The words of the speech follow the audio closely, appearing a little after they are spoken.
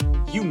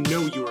You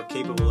know you are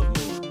capable of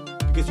more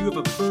because you have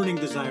a burning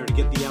desire to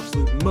get the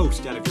absolute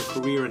most out of your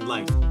career and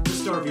life, to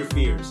starve your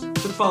fears, to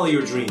follow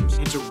your dreams,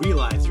 and to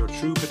realize your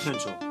true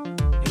potential.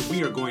 And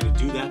we are going to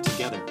do that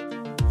together.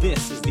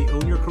 This is the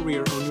Own Your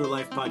Career, Own Your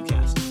Life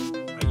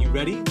podcast. Are you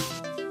ready?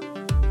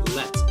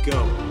 Let's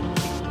go.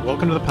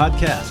 Welcome to the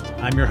podcast.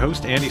 I'm your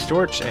host, Andy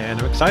Storch, and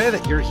I'm excited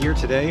that you're here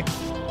today.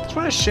 I just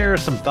want to share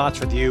some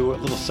thoughts with you, a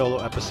little solo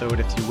episode,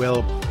 if you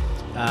will,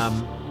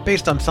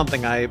 based on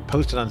something I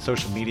posted on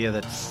social media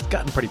that's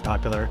gotten pretty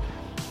popular,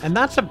 and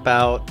that's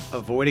about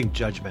avoiding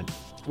judgment.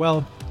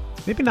 Well,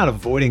 maybe not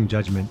avoiding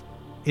judgment.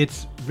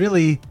 It's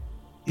really,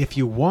 if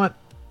you want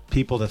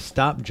people to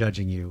stop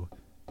judging you,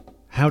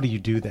 how do you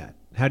do that?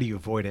 How do you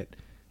avoid it?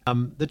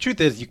 The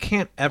truth is, you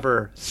can't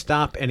ever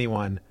stop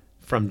anyone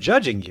from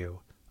judging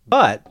you,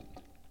 but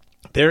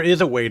there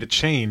is a way to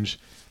change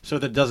so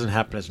that it doesn't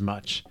happen as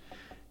much.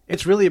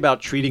 It's really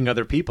about treating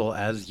other people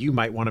as you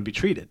might want to be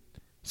treated.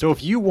 So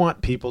if you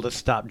want people to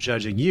stop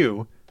judging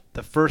you,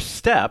 the first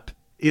step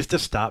is to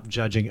stop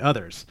judging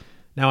others.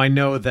 Now, I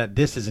know that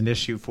this is an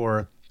issue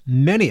for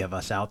many of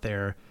us out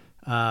there.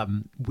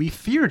 We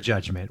fear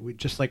judgment,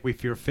 just like we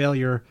fear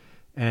failure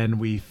and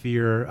we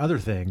fear other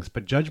things.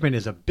 But judgment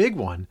is a big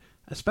one,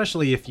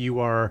 especially if you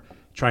are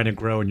trying to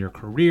grow in your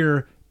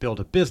career,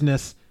 build a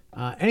business,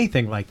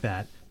 anything like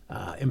that.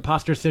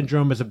 Imposter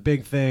syndrome is a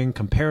big thing.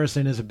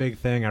 Comparison is a big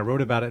thing. I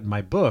wrote about it in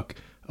my book,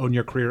 Own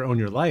Your Career, Own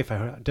Your Life.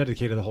 I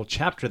dedicated the whole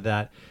chapter to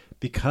that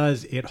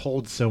because it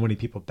holds so many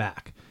people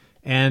back.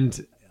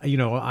 And, you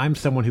know, I'm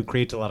someone who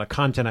creates a lot of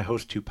content. I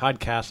host 2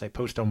 podcasts. I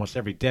post almost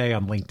every day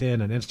on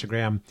LinkedIn and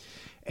Instagram.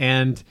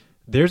 And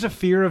there's a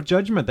fear of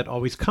judgment that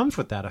always comes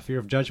with that, a fear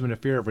of judgment, a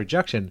fear of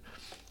rejection.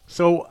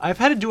 So I've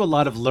had to do a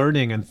lot of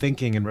learning and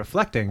thinking and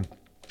reflecting.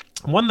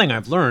 One thing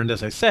I've learned,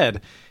 as I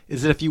said,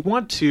 is that if you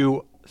want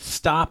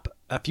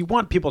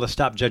people to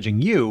stop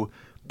judging you,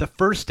 the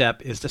first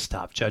step is to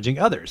stop judging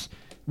others.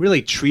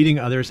 Really treating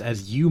others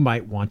as you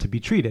might want to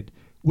be treated,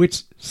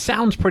 which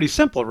sounds pretty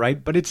simple,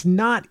 right? But it's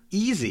not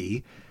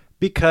easy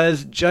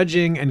because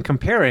judging and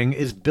comparing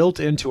is built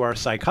into our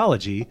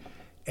psychology,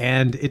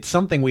 and it's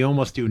something we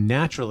almost do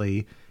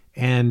naturally.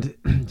 And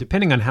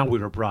depending on how we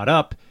were brought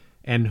up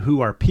and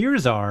who our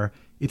peers are,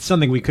 it's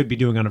something we could be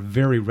doing on a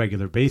very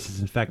regular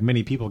basis. In fact,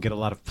 many people get a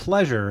lot of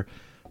pleasure,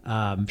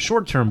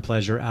 short-term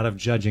pleasure, out of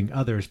judging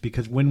others,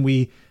 because when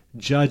we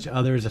judge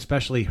others,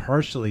 especially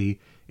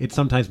harshly, it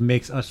sometimes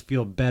makes us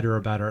feel better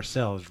about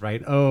ourselves,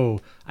 right? Oh,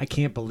 I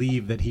can't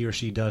believe that he or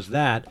she does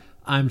that.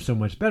 I'm so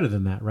much better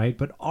than that, right?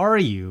 But are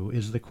you,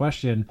 is the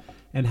question,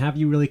 and have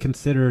you really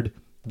considered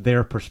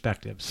their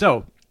perspective?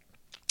 So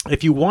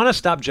if you want to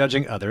stop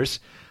judging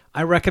others,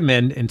 I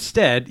recommend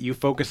instead you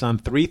focus on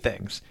 3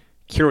 things: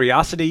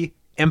 curiosity,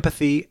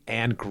 empathy,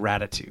 and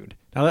gratitude.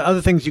 Now, there are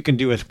other things you can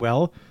do as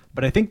well,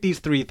 but I think these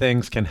 3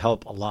 things can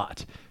help a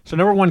lot. So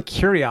number 1,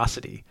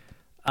 curiosity.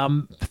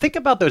 Think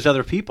about those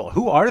other people.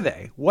 Who are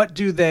they? What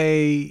do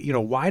they,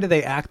 why do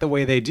they act the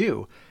way they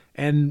do?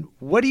 And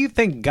what do you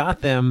think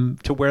got them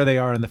to where they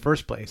are in the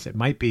first place? It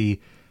might be,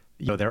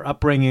 their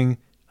upbringing,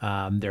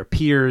 their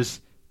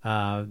peers,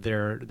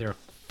 their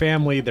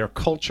family, their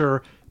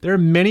culture. There are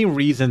many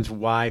reasons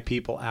why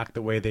people act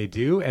the way they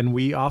do, and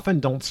we often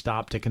don't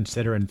stop to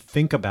consider and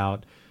think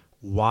about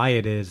why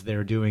it is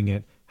they're doing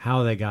it,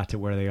 how they got to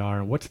where they are,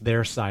 and what's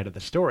their side of the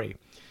story.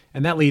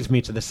 And that leads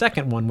me to the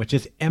second one, which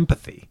is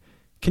empathy.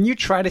 Can you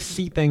try to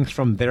see things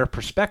from their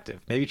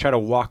perspective? Maybe try to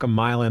walk a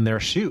mile in their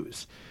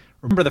shoes.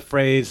 Remember the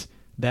phrase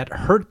that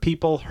hurt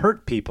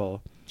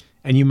people,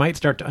 and you might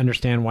start to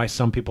understand why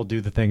some people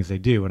do the things they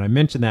do. And I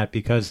mention that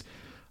because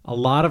a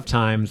lot of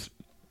times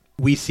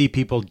we see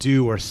people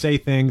do or say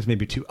things,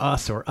 maybe to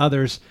us or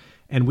others,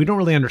 and we don't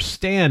really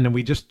understand, and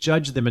we just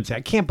judge them and say,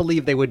 I can't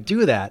believe they would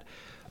do that.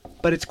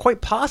 But it's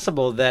quite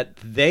possible that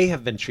they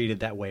have been treated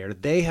that way, or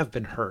they have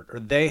been hurt, or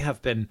they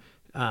have been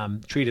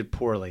treated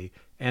poorly.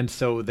 And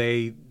so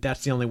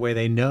that's the only way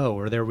they know,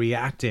 or they're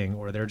reacting,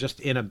 or they're just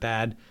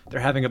they're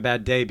having a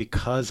bad day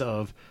because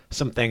of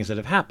some things that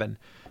have happened.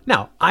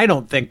 Now, I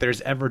don't think there's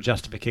ever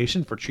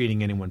justification for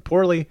treating anyone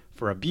poorly,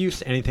 for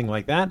abuse, anything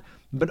like that.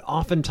 But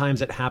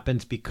oftentimes it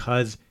happens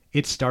because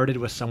it started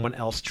with someone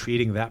else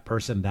treating that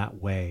person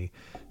that way.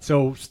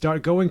 So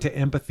start going to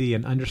empathy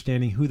and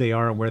understanding who they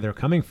are and where they're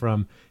coming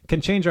from can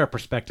change our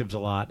perspectives a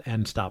lot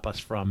and stop us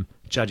from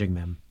judging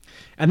them.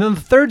 And then the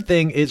third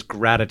thing is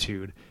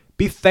gratitude.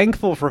 Be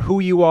thankful for who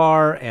you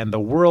are and the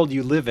world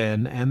you live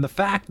in, and the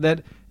fact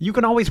that you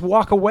can always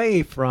walk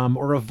away from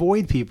or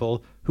avoid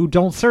people who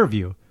don't serve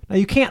you. Now,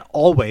 you can't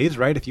always,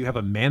 right? If you have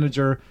a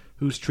manager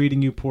who's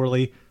treating you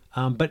poorly,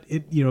 but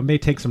it may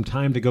take some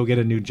time to go get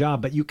a new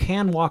job, but you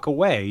can walk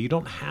away. You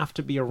don't have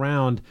to be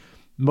around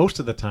most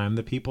of the time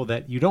the people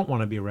that you don't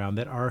want to be around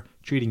that are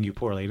treating you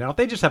poorly. Now, if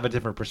they just have a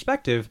different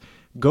perspective,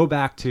 go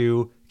back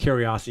to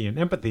curiosity and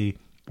empathy.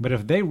 But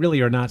if they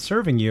really are not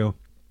serving you,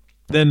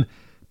 then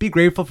be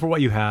grateful for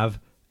what you have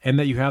and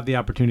that you have the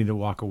opportunity to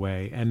walk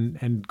away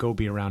and go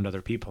be around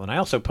other people. And I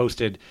also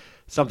posted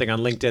something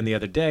on LinkedIn the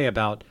other day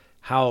about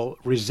how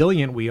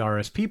resilient we are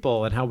as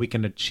people and how we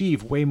can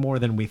achieve way more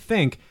than we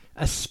think,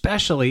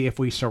 especially if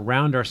we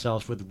surround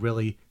ourselves with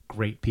really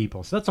great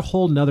people. So that's a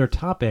whole nother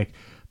topic,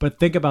 but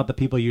think about the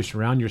people you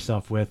surround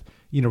yourself with,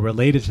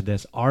 related to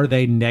this. Are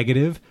they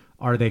negative?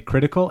 Are they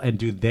critical? And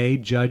do they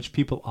judge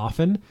people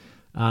often?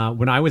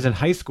 When I was in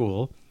high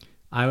school,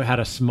 I had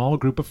a small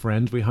group of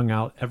friends. We hung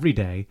out every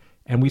day,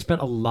 and we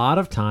spent a lot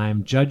of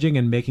time judging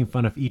and making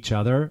fun of each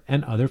other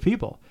and other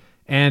people.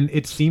 And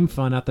it seemed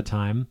fun at the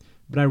time,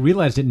 but I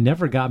realized it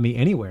never got me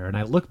anywhere. And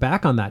I look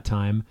back on that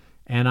time,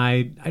 and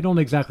I don't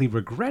exactly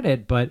regret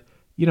it, but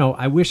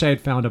I wish I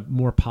had found a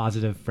more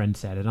positive friend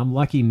set. And I'm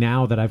lucky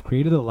now that I've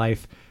created a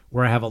life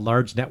where I have a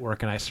large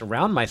network and I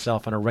surround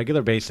myself on a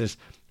regular basis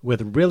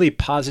with really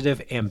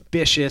positive,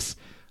 ambitious,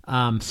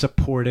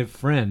 supportive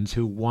friends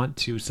who want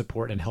to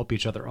support and help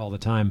each other all the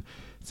time.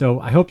 So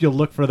I hope you'll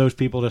look for those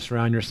people to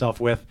surround yourself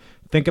with.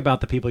 Think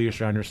about the people you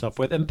surround yourself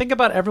with, and think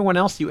about everyone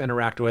else you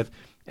interact with.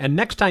 And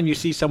next time you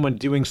see someone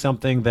doing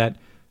something that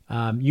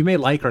you may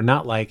like or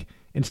not like,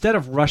 instead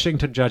of rushing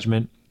to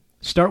judgment,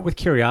 start with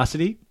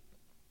curiosity,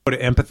 go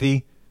to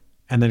empathy,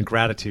 and then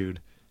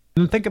gratitude.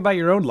 And think about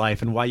your own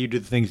life and why you do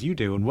the things you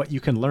do and what you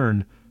can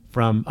learn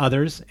from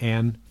others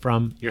and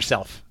from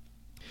yourself.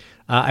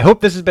 I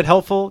hope this has been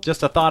helpful.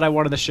 Just a thought I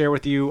wanted to share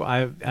with you.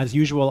 As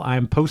usual,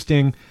 I'm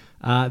posting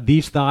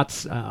these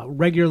thoughts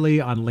regularly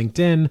on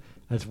LinkedIn,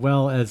 as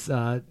well as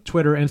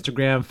Twitter,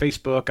 Instagram,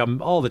 Facebook.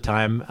 I'm all the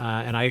time.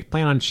 And I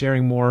plan on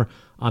sharing more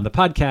on the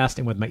podcast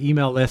and with my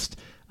email list.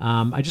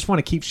 I just want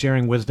to keep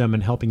sharing wisdom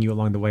and helping you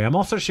along the way. I'm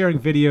also sharing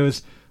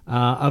videos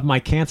of my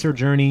cancer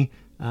journey,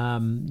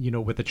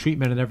 with the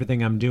treatment and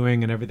everything I'm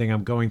doing and everything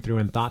I'm going through,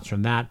 and thoughts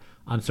from that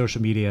on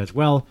social media as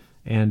well.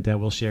 And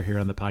we'll share here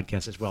on the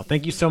podcast as well.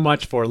 Thank you so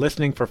much for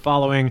listening, for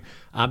following.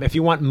 If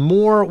you want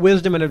more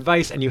wisdom and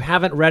advice and you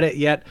haven't read it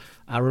yet,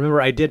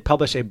 remember I did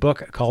publish a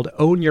book called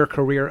Own Your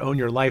Career, Own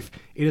Your Life.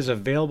 It is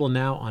available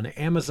now on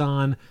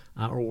Amazon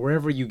or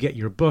wherever you get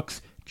your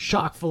books,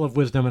 chock full of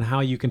wisdom on how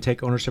you can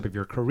take ownership of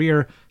your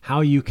career, how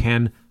you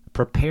can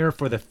prepare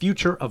for the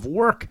future of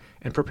work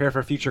and prepare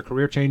for future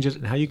career changes,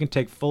 and how you can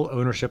take full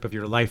ownership of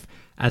your life,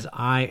 as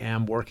I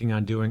am working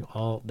on doing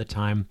all the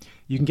time.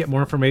 You can get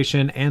more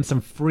information and some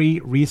free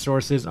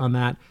resources on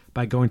that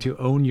by going to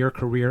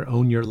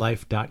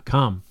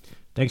ownyourcareerownyourlife.com.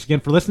 Thanks again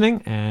for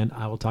listening, and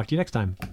I will talk to you next time.